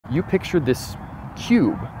you pictured this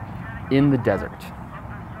cube in the desert,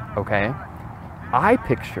 okay? I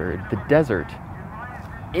pictured the desert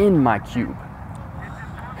in my cube.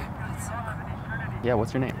 Yeah,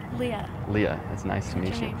 what's your name? Leah. Leah, it's nice to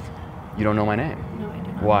meet you. Name? You don't know my name? No, I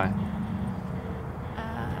do not. Why?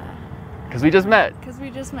 Because we just met. Because we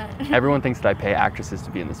just met. Everyone thinks that I pay actresses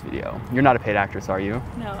to be in this video. You're not a paid actress, are you?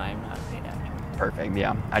 No, I'm not a paid actress. Perfect,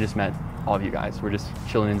 yeah. I just met all of you guys. We're just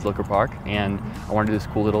chilling in Zilker Park, and I want to do this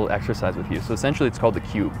cool little exercise with you. So essentially it's called the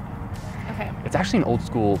cube. Okay. It's actually an old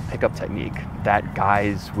school pickup technique that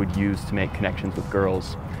guys would use to make connections with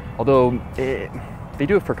girls. Although they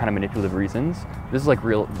do it for kind of manipulative reasons. This is like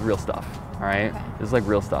real stuff, all right? Okay. This is like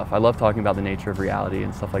real stuff. I love talking about the nature of reality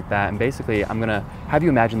and stuff like that. And basically, I'm gonna have you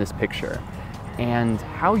imagine this picture. And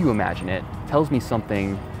how you imagine it tells me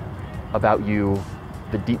something about you,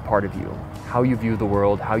 the deep part of you, how you view the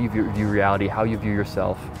world, how you view reality, how you view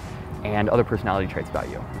yourself, and other personality traits about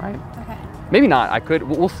you, right? Okay. Maybe not.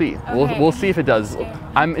 We'll see. Okay. We'll see if it does.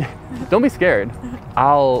 Don't be scared.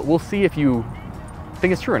 We'll see if you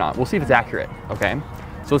think it's true or not. We'll see if it's accurate, okay?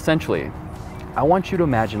 So essentially, I want you to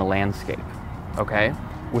imagine a landscape, okay?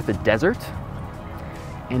 With a desert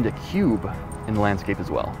and a cube in the landscape as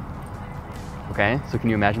well. Okay, so can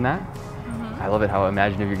you imagine that? I love it how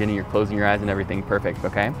imaginative you're getting, you're closing your eyes and everything. Perfect,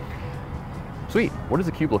 okay? Sweet. What does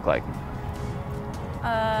a cube look like?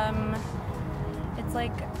 It's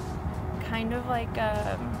like kind of like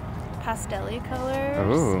pastel-y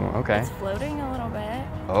colors. Ooh, okay. It's floating a little bit.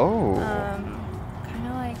 Oh. Kind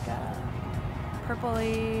of like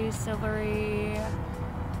purpley, silvery.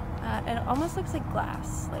 It almost looks like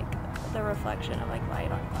glass, like the reflection of like light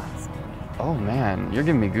on glass. Oh man, you're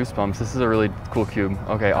giving me goosebumps. This is a really cool cube.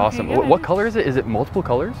 Okay, awesome. What color is it? Is it multiple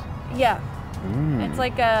colors? Yeah. It's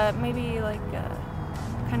like maybe like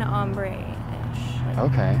kind of ombre-ish. Like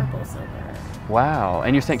okay. Purple, silver. Wow.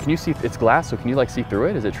 And you're saying, can you see? It's glass, so can you like see through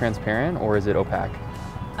it? Is it transparent or is it opaque?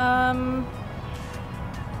 I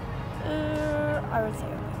would say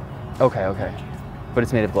opaque. Okay. But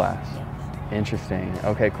it's made of glass. Yes. Interesting.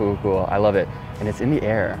 Okay, cool. I love it. And it's in the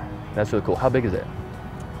air. That's really cool. How big is it?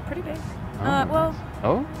 Pretty big. Oh, well.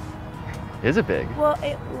 Oh? Is it big? Well,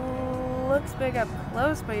 it looks big up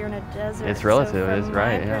close, but you're in a desert. It's relative, so it's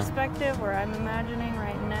right, yeah. From my perspective, where I'm imagining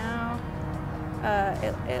right now,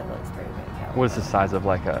 it looks pretty big. What is the size of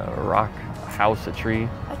like a rock, a house, a tree?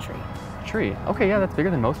 A tree. A tree. Okay, yeah, that's bigger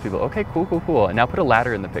than most people. Okay, cool. And now put a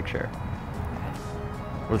ladder in the picture.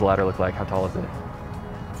 What does the ladder look like? How tall is it?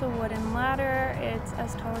 It's a wooden ladder. It's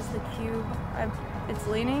as tall as the cube. It's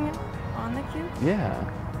leaning on the cube. Yeah.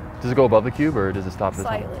 Does it go above the cube or does it stop at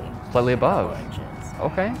Slightly. Slightly above. A couple inches.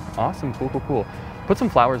 Okay, awesome, cool. Put some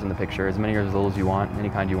flowers in the picture, as many or as little as you want, any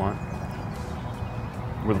kind you want.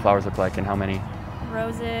 What do the flowers look like and how many?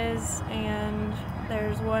 Roses, and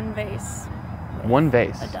there's one vase. One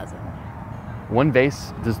vase? A dozen. One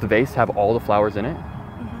vase, does the vase have all the flowers in it?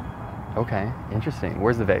 Mm-hmm. Okay, interesting.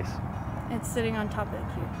 Where's the vase? It's sitting on top of the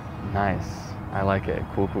cube. Nice, I like it.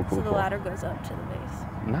 Cool. So the ladder goes up to the vase.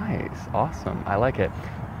 Nice, awesome, I like it.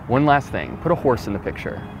 One last thing, put a horse in the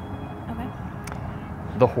picture. Okay.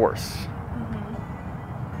 The horse.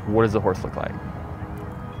 Mm-hmm. What does the horse look like?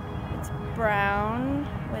 It's brown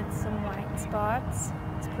with some white spots.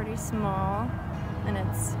 It's pretty small, and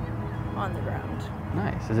it's on the ground.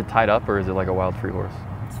 Nice. Is it tied up or is it like a wild free horse?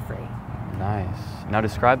 It's free. Nice. Now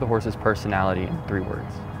describe the horse's personality in 3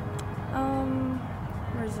 words.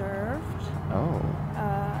 Reserved. Oh. What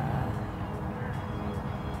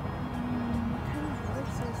kind of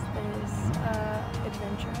horse is this?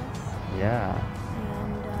 Adventurous. Yeah.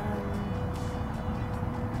 And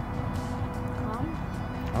calm.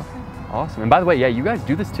 Okay. Awesome. And by the way, yeah, you guys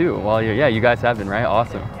do this too. Well, yeah, you guys have been, right?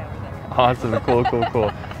 Awesome. Awesome.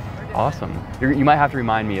 Cool. Awesome. You might have to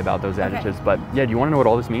remind me about those adjectives, but yeah, do you want to know what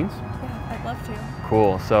all this means? Yeah, I'd love to.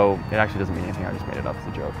 Cool. So it actually doesn't mean anything. I just made it up as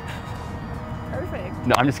a joke. Perfect.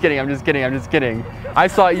 No, I'm just kidding. I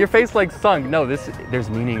saw your face like sunk. No, there's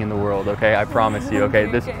meaning in the world, okay? I promise you, okay?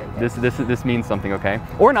 This means something, okay?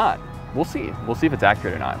 Or not. We'll see. We'll see if it's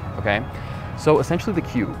accurate or not, okay? So essentially the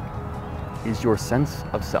cube is your sense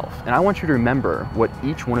of self. And I want you to remember what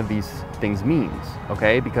each one of these things means,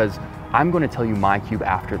 okay? Because I'm going to tell you my cube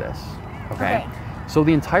after this, okay? So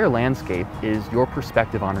the entire landscape is your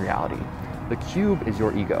perspective on reality. The cube is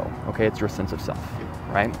your ego, okay? It's your sense of self,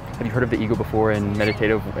 right? Have you heard of the ego before in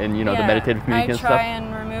meditative, and the meditative community and stuff? I try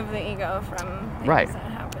and remove the ego from things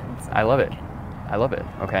that happen. So I love it,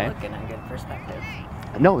 okay? Look in a good perspective.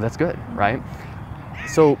 No, that's good, right?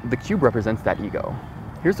 So the cube represents that ego.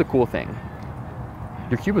 Here's the cool thing.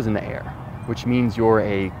 Your cube is in the air, which means you're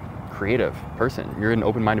a creative person. You're an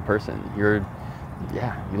open-minded person. You're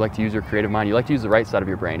Yeah, you like to use your creative mind. You like to use the right side of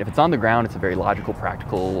your brain. If it's on the ground, it's a very logical,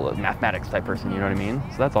 practical, mathematics type person, you know what I mean?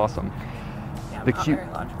 So that's awesome. Yeah, The not cube.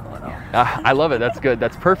 very logical at all. I love it, that's good.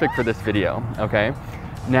 That's perfect for this video, okay?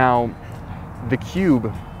 Now, the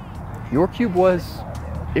cube, your cube was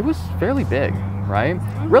fairly big, right?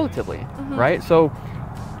 Relatively, right? So,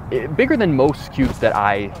 bigger than most cubes that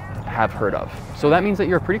I have heard of. So that means that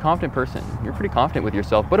you're a pretty confident person. You're pretty confident with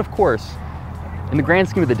yourself, but of course, in the grand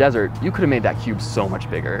scheme of the desert, you could have made that cube so much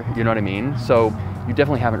bigger, you know what I mean? So you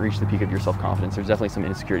definitely haven't reached the peak of your self-confidence. There's definitely some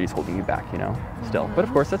insecurities holding you back, you know, still. But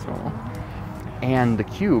of course, that's normal. And the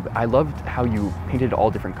cube, I loved how you painted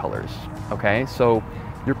all different colors, okay? So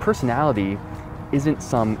your personality isn't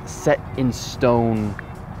some set in stone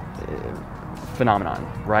phenomenon,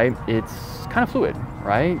 right? It's kind of fluid,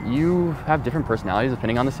 right? You have different personalities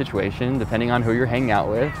depending on the situation, depending on who you're hanging out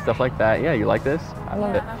with, stuff like that. Yeah, you like this? I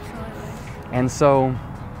love it. Absolutely. And so,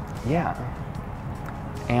 yeah.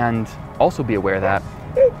 And also be aware that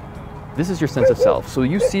this is your sense of self. So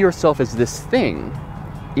you see yourself as this thing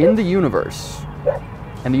in the universe,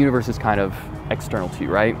 and the universe is kind of external to you,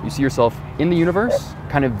 right? You see yourself in the universe,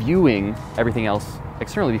 kind of viewing everything else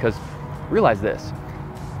externally, because realize this,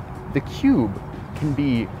 the cube can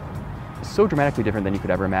be so dramatically different than you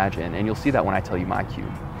could ever imagine, and you'll see that when I tell you my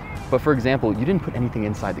cube. But for example, you didn't put anything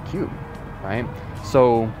inside the cube, right?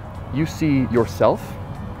 So you see yourself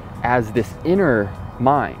as this inner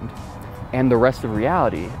mind and the rest of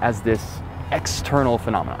reality as this external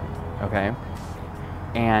phenomenon, okay?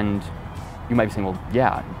 And you might be saying, well,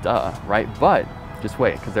 yeah, duh, right? But just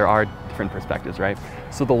wait, because there are different perspectives, right?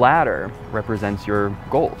 So the ladder represents your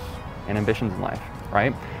goals and ambitions in life,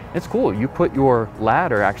 right? It's cool, you put your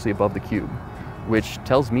ladder actually above the cube, which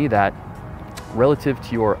tells me that relative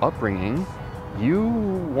to your upbringing, you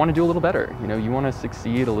want to do a little better. You know, you want to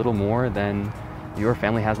succeed a little more than your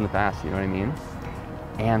family has in the past, you know what I mean?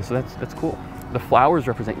 And so that's cool. The flowers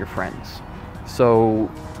represent your friends.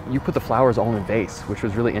 So you put the flowers all in a vase, which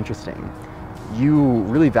was really interesting. You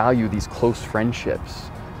really value these close friendships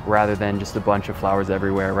rather than just a bunch of flowers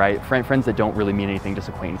everywhere, right? Friends that don't really mean anything, just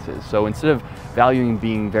acquaintances. So instead of valuing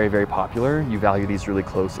being very, very popular, you value these really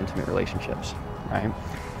close, intimate relationships, right?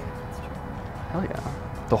 Hell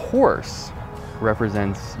yeah. The horse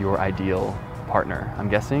represents your ideal partner. I'm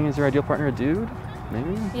guessing, is your ideal partner a dude?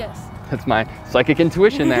 Maybe? Yes. That's my psychic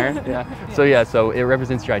intuition there. Yeah. So yeah, so it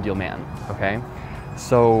represents your ideal man, okay?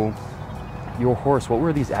 So your horse, what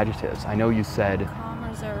were these adjectives? I know you said... Calm,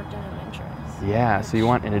 reserved, and adventurous. Yeah, so you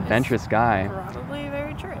want an adventurous guy. Probably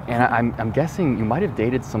very true. And I'm guessing you might have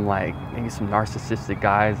dated some maybe some narcissistic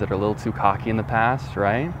guys that are a little too cocky in the past,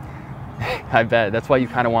 right? I bet. That's why you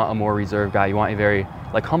kind of want a more reserved guy. You want a very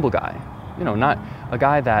humble guy. You know, not a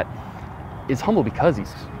guy that is humble because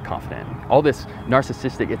he's confident. All this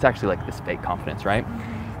narcissistic, it's actually like this fake confidence, right?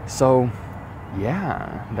 So,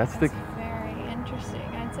 yeah, that's the... very interesting.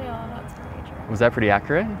 I'd say all of that's very true. Was that pretty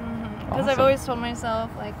accurate? Because Awesome. I've always told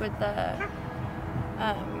myself, like with the,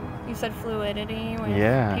 you said fluidity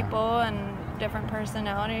with people and different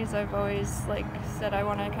personalities, I've always said I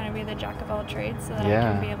want to kind of be the jack of all trades so that I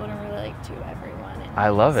can be able to relate to everyone in I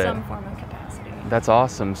love it. some form of capacity. That's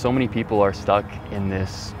awesome. So many people are stuck in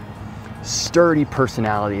this sturdy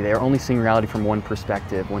personality. They're only seeing reality from one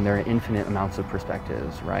perspective when there are infinite amounts of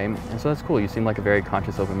perspectives, right? And so that's cool. You seem like a very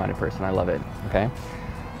conscious, open-minded person. I love it. Okay.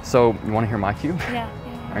 So you want to hear my cube? Yeah.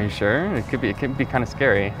 Are you sure? It could be kind of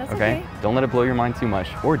scary. That's okay. Don't let it blow your mind too much,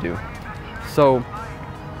 or do. So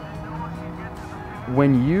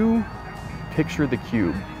when you picture the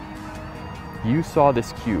cube, you saw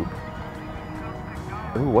this cube.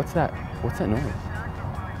 Ooh, what's that? What's that noise?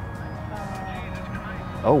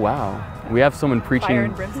 Oh wow. We have someone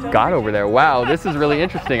preaching God over there. Wow, this is really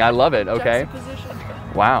interesting. I love it. Okay.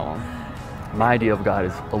 Wow. My idea of God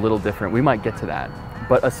is a little different. We might get to that.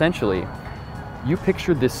 But essentially, you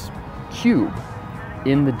pictured this cube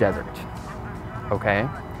in the desert. Okay?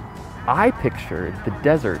 I pictured the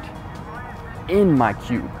desert in my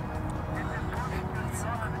cube.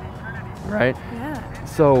 Right? Yeah.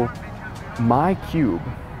 So my cube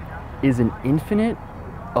is an infinite,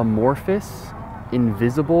 amorphous,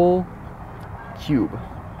 invisible cube.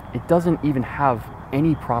 It doesn't even have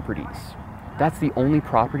any properties. That's the only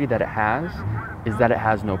property that it has, is that it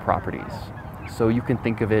has no properties. So you can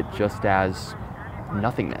think of it just as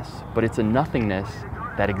nothingness, but it's a nothingness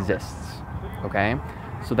that exists, okay?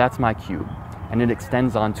 So that's my cube, and it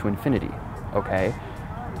extends on to infinity, okay?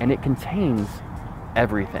 And it contains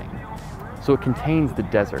everything. So it contains the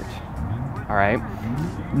desert, all right?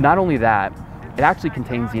 Not only that, it actually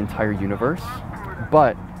contains the entire universe,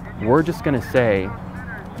 but we're just gonna say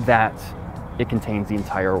that it contains the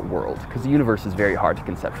entire world, because the universe is very hard to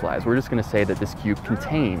conceptualize. We're just going to say that this cube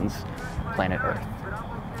contains planet Earth,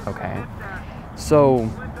 okay? So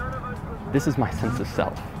this is my sense of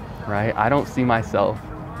self, right? I don't see myself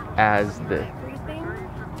as the... Everything?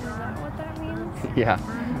 Is that what that means?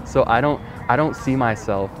 Yeah. So I don't see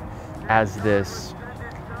myself as this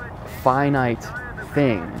finite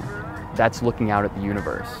thing that's looking out at the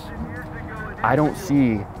universe. I don't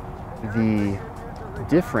see the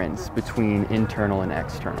difference between internal and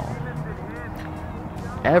external.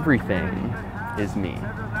 Everything is me.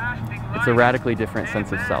 It's a radically different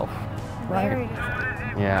sense of self. Very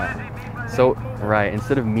different. Yeah. So, right,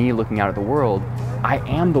 instead of me looking out at the world, I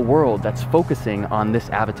am the world that's focusing on this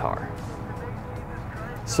avatar.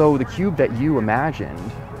 So the cube that you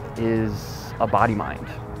imagined is a body-mind,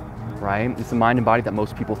 right? It's the mind and body that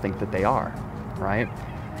most people think that they are, right?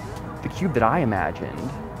 The cube that I imagined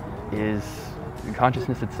is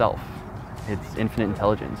consciousness itself. It's infinite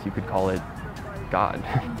intelligence. You could call it God,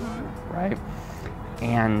 right?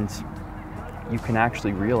 And you can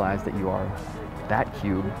actually realize that you are that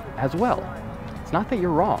cube as well. It's not that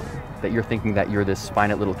you're wrong, that you're thinking that you're this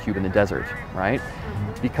finite little cube in the desert, right?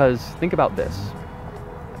 Because think about this.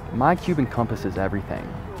 My cube encompasses everything,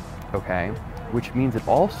 okay? Which means it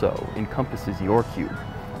also encompasses your cube.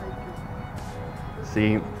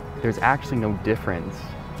 See, there's actually no difference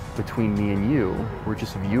between me and you. We're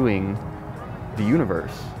just viewing the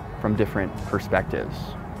universe from different perspectives.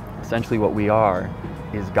 Essentially what we are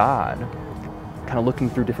is God, kind of looking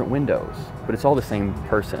through different windows, but it's all the same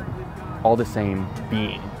person, all the same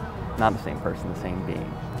being. Not the same person, the same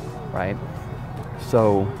being, right?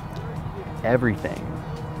 So everything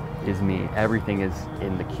is me, everything is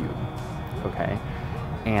in the cube, okay?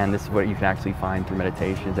 And this is what you can actually find through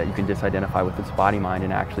meditation, is that you can disidentify with this body mind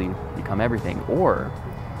and actually become everything. Or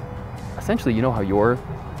essentially, you know how your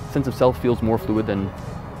sense of self feels more fluid than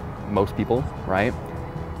most people, right?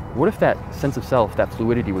 What if that sense of self, that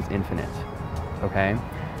fluidity, was infinite, okay?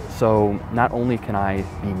 So not only can I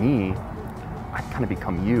be me, I kind of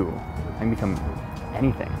become you. I can become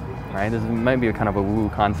anything, right? This might be a kind of a woo-woo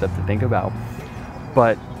concept to think about,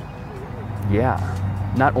 but yeah,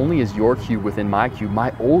 not only is your cube within my cube,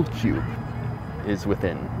 my old cube is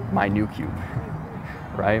within my new cube,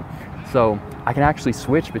 right? So I can actually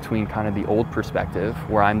switch between kind of the old perspective,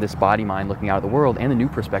 where I'm this body mind looking out at the world, and the new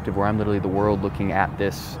perspective, where I'm literally the world looking at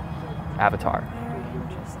this avatar.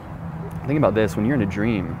 Think about this, when you're in a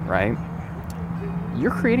dream, right?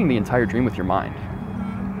 You're creating the entire dream with your mind,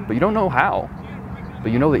 but you don't know how,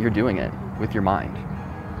 but you know that you're doing it with your mind.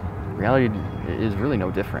 Reality is really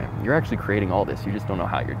no different. You're actually creating all this, you just don't know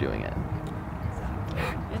how you're doing it.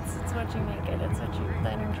 It's what you make it, it's what the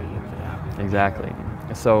energy you put out. Exactly.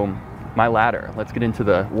 So my ladder, let's get into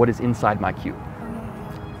what is inside my cube.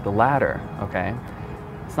 The ladder, okay,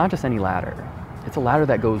 it's not just any ladder. It's a ladder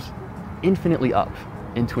that goes infinitely up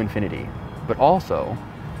into infinity, but also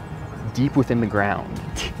deep within the ground,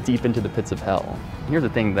 deep into the pits of hell. Here's the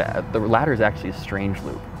thing, that the ladder is actually a strange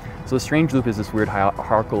loop. So a strange loop is this weird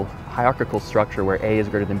hierarchical structure where A is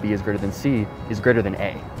greater than B is greater than C is greater than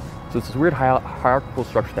A. So it's this weird hierarchical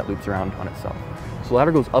structure that loops around on itself. So the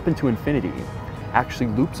ladder goes up into infinity, actually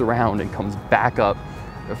loops around and comes back up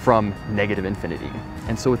from negative infinity.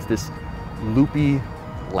 And so it's this loopy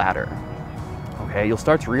ladder, okay? You'll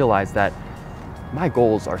start to realize that my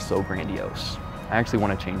goals are so grandiose. I actually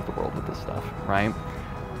want to change the world with this stuff, right?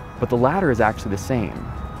 But the ladder is actually the same.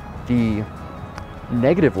 The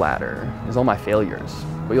negative ladder is all my failures,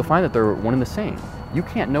 but you'll find that they're one and the same. You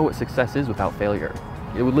can't know what success is without failure.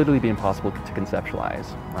 It would literally be impossible to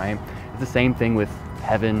conceptualize, right? It's the same thing with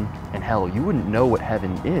heaven and hell. You wouldn't know what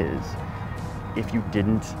heaven is if you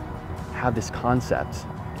didn't have this concept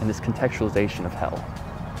and this contextualization of hell.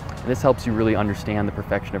 And this helps you really understand the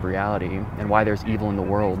perfection of reality and why there's evil in the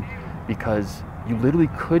world, because you literally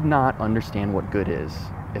could not understand what good is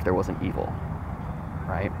if there wasn't evil,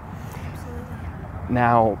 right?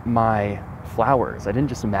 Now, my flowers, I didn't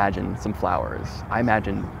just imagine some flowers. I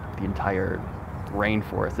imagined the entire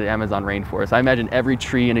rainforest, the Amazon rainforest. I imagine every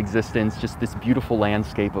tree in existence, just this beautiful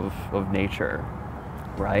landscape of nature,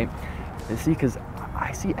 right? And see, because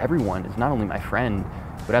I see everyone as not only my friend,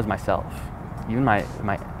 but as myself, even my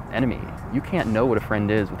enemy. You can't know what a friend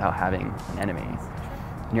is without having an enemy.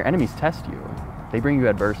 And your enemies test you. They bring you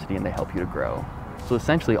adversity and they help you to grow. So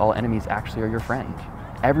essentially, all enemies actually are your friend.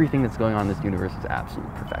 Everything that's going on in this universe is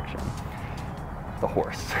absolute perfection. The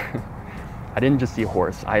horse. I didn't just see a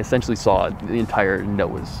horse. I essentially saw the entire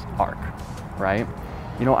Noah's Ark, right?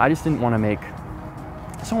 You know, I just don't want to make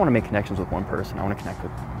connections with one person. I want to connect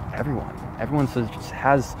with everyone. Everyone just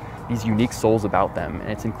has these unique souls about them, and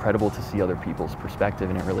it's incredible to see other people's perspective,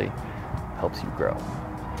 and it really helps you grow.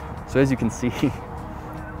 So as you can see,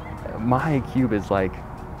 my cube is like,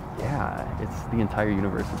 yeah, it's the entire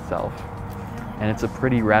universe itself. And it's a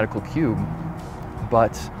pretty radical cube,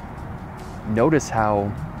 but notice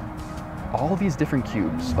how all these different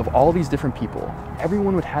cubes of all these different people,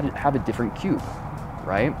 everyone would have a different cube,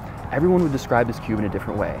 right? Everyone would describe this cube in a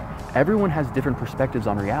different way. Everyone has different perspectives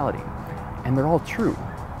on reality, and they're all true,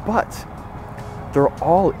 but they're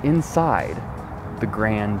all inside the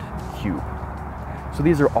grand cube. So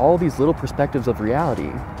these are all these little perspectives of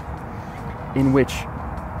reality in which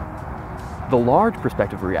the large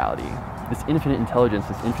perspective of reality, this infinite intelligence,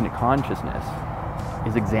 this infinite consciousness,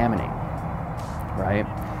 is examining, right?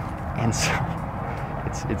 And so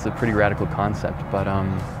it's a pretty radical concept, but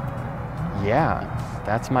yeah,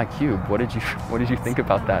 that's my cube. What did you think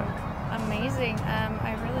about that? Amazing.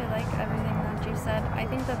 I really like everything that you said. I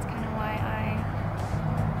think that's kind of why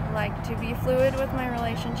I like to be fluid with my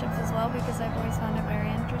relationships as well, because I've always found it very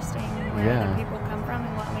interesting where other people come from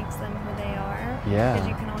and what makes them who they are. Yeah. Because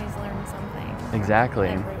you can always learn something.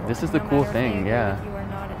 Exactly. This is the cool thing. Yeah. You or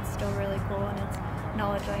not, it's still really cool, and it's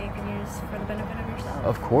knowledge that you can use for the benefit of yourself.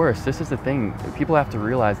 Of course, this is the thing. People have to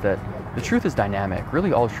realize that the truth is dynamic.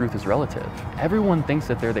 Really, all truth is relative. Everyone thinks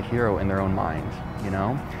that they're the hero in their own mind, you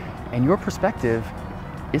know? And your perspective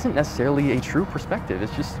isn't necessarily a true perspective.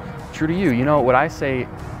 It's just true to you. You know, what I say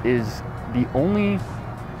is the only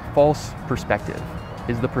false perspective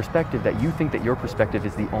is the perspective that you think that your perspective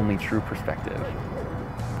is the only true perspective,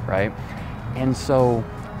 right? And so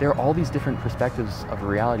there are all these different perspectives of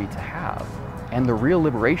reality to have. And the real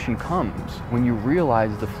liberation comes when you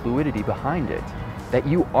realize the fluidity behind it, that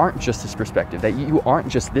you aren't just this perspective, that you aren't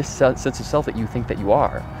just this sense of self that you think that you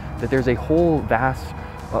are, that there's a whole vast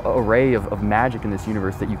array of magic in this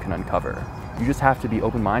universe that you can uncover. You just have to be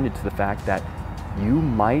open-minded to the fact that you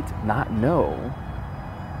might not know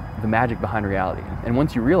the magic behind reality. And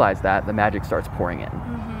once you realize that, the magic starts pouring in.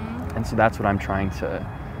 Mm-hmm. And so that's what I'm trying to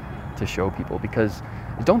show people, because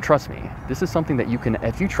don't trust me. This is something that you can,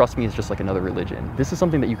 if you trust me, it's just like another religion. This is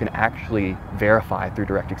something that you can actually verify through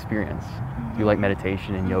direct experience. You like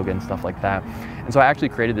meditation and yoga and stuff like that. And so I actually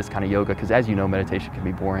created this kind of yoga because, as you know, meditation can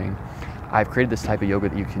be boring. I've created this type of yoga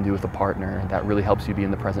that you can do with a partner that really helps you be in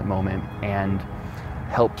the present moment and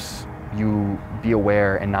helps you be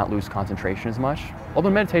aware and not lose concentration as much. Although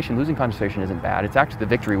in meditation, losing concentration isn't bad. It's actually the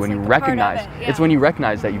victory when you recognize, it's when you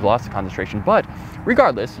recognize that you've lost the concentration. But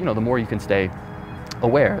regardless, you know, the more you can stay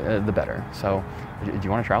aware, the better. So do you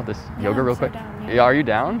want to try out this yoga real quick? Down, yeah. Are you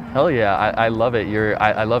down? Mm-hmm. Hell yeah, I love it.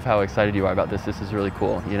 I love how excited you are about this. This is really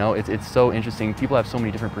cool. You know, it's so interesting. People have so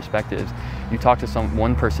many different perspectives. You talk to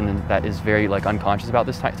one person that is very like unconscious about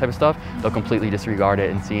this type of stuff, they'll completely disregard it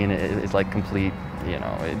and seeing it is like complete, you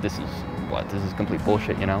know, this is complete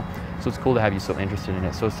bullshit, you know? So it's cool to have you so interested in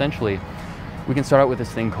it. So essentially, we can start out with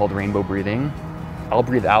this thing called rainbow breathing. I'll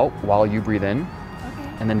breathe out while you breathe in.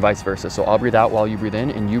 And then vice versa. So I'll breathe out while you breathe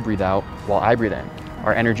in, and you breathe out while I breathe in.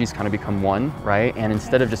 Our energies kind of become one, right? And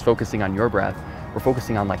instead of just focusing on your breath, we're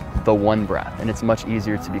focusing on like the one breath, and it's much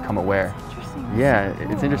easier to become aware. Interesting.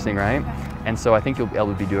 Yeah, it's interesting, right? Okay. And so I think you'll be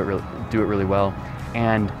able to do it really well.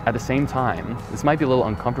 And at the same time, this might be a little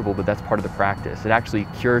uncomfortable, but that's part of the practice. It actually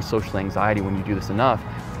cures social anxiety when you do this enough,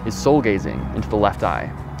 is soul gazing into the left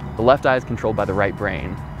eye. The left eye is controlled by the right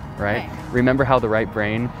brain, right? Remember how the right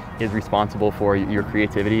brain is responsible for your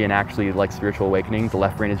creativity and actually like spiritual awakening. The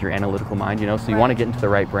left brain is your analytical mind, you know? So you want to get into the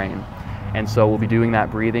right brain. And so we'll be doing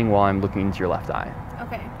that breathing while I'm looking into your left eye.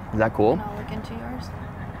 Okay. Is that cool? And I'll look into yours?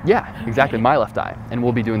 Yeah, exactly, my left eye. And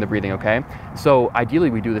we'll be doing the breathing, okay? So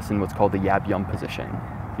ideally we do this in what's called the Yab Yum position.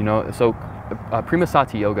 You know, so Prima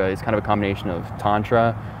Sati Yoga is kind of a combination of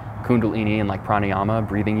Tantra, Kundalini, and like pranayama,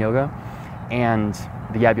 breathing yoga. And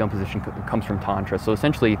the Yab Yum position comes from Tantra. So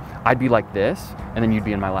essentially, I'd be like this, and then you'd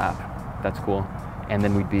be in my lap. That's cool. And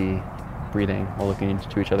then we'd be breathing while looking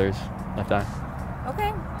into each other's left eye.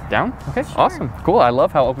 Okay. Down? Okay, sure. Awesome. Cool, I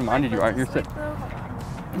love how open-minded you are. You're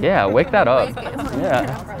yeah, wake that up.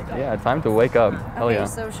 Yeah, time to wake up. Hell okay, yeah.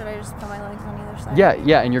 So should I just put my legs on either side?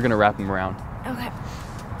 Yeah, and you're gonna wrap them around. Okay.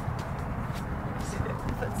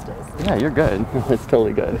 Yeah, you're good. It's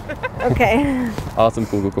totally good. Okay. Awesome,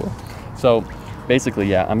 cool. So basically,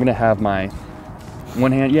 yeah, I'm gonna have my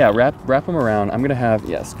one hand, wrap them around. I'm gonna have,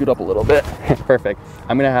 scoot up a little bit. Perfect.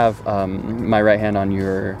 I'm gonna have my right hand on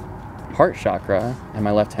your heart chakra and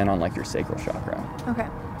my left hand on like your sacral chakra. Okay.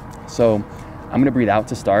 So I'm gonna breathe out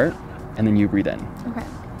to start, and then you breathe in. Okay.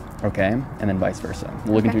 Okay, and then vice versa.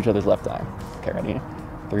 We'll look into each other's left eye. Okay, ready?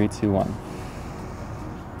 3, 2, 1.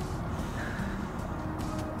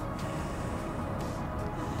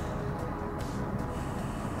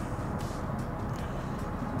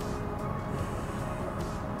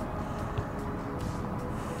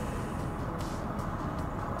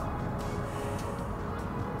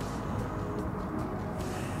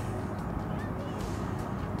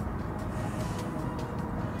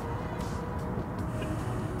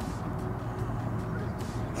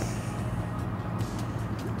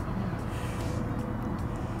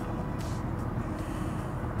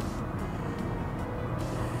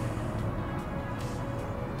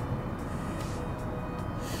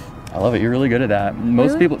 love it. You're really good at that.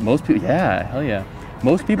 Most people, yeah, hell yeah.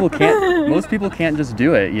 Most people can't just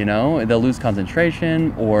do it, you know? They'll lose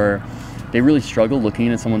concentration, or they really struggle looking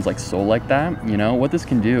at someone's like soul like that, you know? What this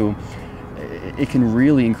can do, it can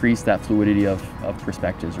really increase that fluidity of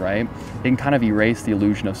perspectives, right? It can kind of erase the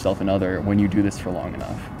illusion of self and other when you do this for long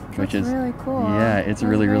enough. Which is really cool. Yeah, it's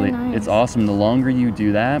really nice. It's awesome. The longer you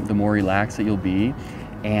do that, the more relaxed that you'll be,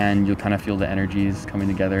 and you'll kind of feel the energies coming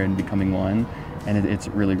together and becoming one, and it's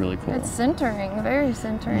really cool. It's centering, very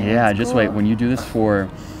centering. Yeah, it's just cool. wait. When you do this for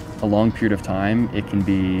a long period of time, it can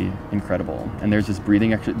be incredible. And there's this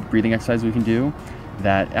breathing exercise we can do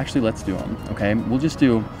that actually, let's do them. Okay, we're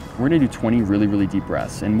gonna do 20 really deep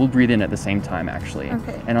breaths, and we'll breathe in at the same time actually.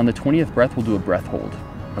 Okay. And on the 20th breath, we'll do a breath hold.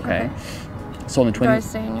 Okay. So on the 20th. Do I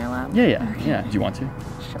stay in your lap? Yeah. Okay. Yeah. Do you want to?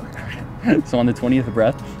 Sure. So on the 20th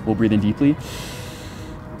breath, we'll breathe in deeply.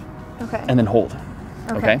 Okay. And then hold.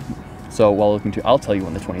 Okay. So while looking to, I'll tell you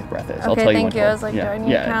when the 20th breath is. Okay, I'll tell you when thank you. to I hold. was like, do I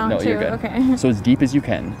need to count no, too? you're good. Okay. So as deep as you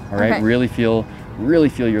can. All right. Okay. Really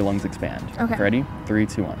feel your lungs expand. Okay. Ready? 3,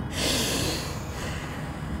 2, 1.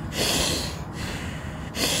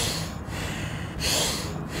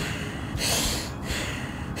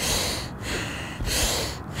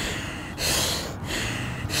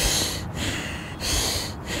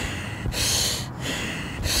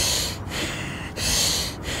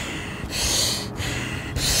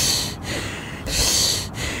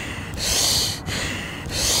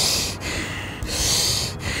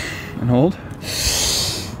 And hold.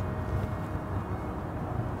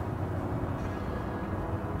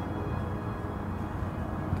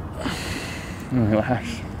 And relax.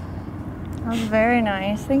 That was very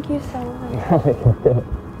nice. Thank you so much.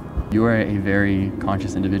 You are a very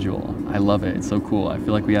conscious individual. I love it. It's so cool. I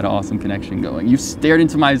feel like we had an awesome connection going. You stared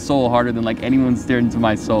into my soul harder than like anyone stared into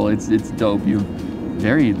my soul. It's dope. You have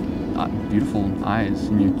very beautiful eyes.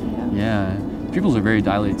 And yeah. Pupils are very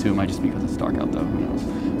dilated too. It might just be because it's dark out though. Who knows?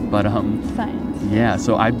 But Science. yeah.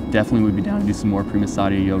 So I definitely would be down to do some more Prima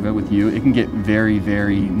Sadia yoga with you. It can get very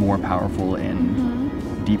more powerful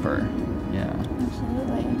and deeper. Yeah.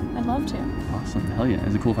 Absolutely. I'd love to. Awesome. Hell yeah.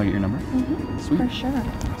 Is it cool if I get your number? Sweet. For sure.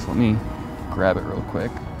 So let me grab it real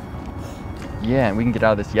quick. Yeah, and we can get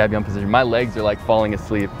out of this yab-yum position. My legs are like falling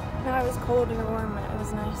asleep. No, it was cold and warm. It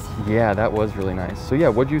was nice. Yeah, that was really nice. So yeah,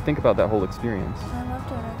 what did you think about that whole experience? I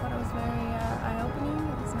loved it. I thought it was very eye-opening.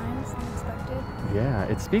 It was nice, unexpected. Yeah,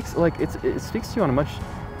 it speaks like it speaks to you on a much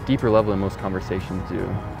deeper level than most conversations do.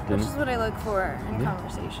 Which is what I look for in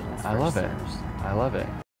conversations. I love it. I love it.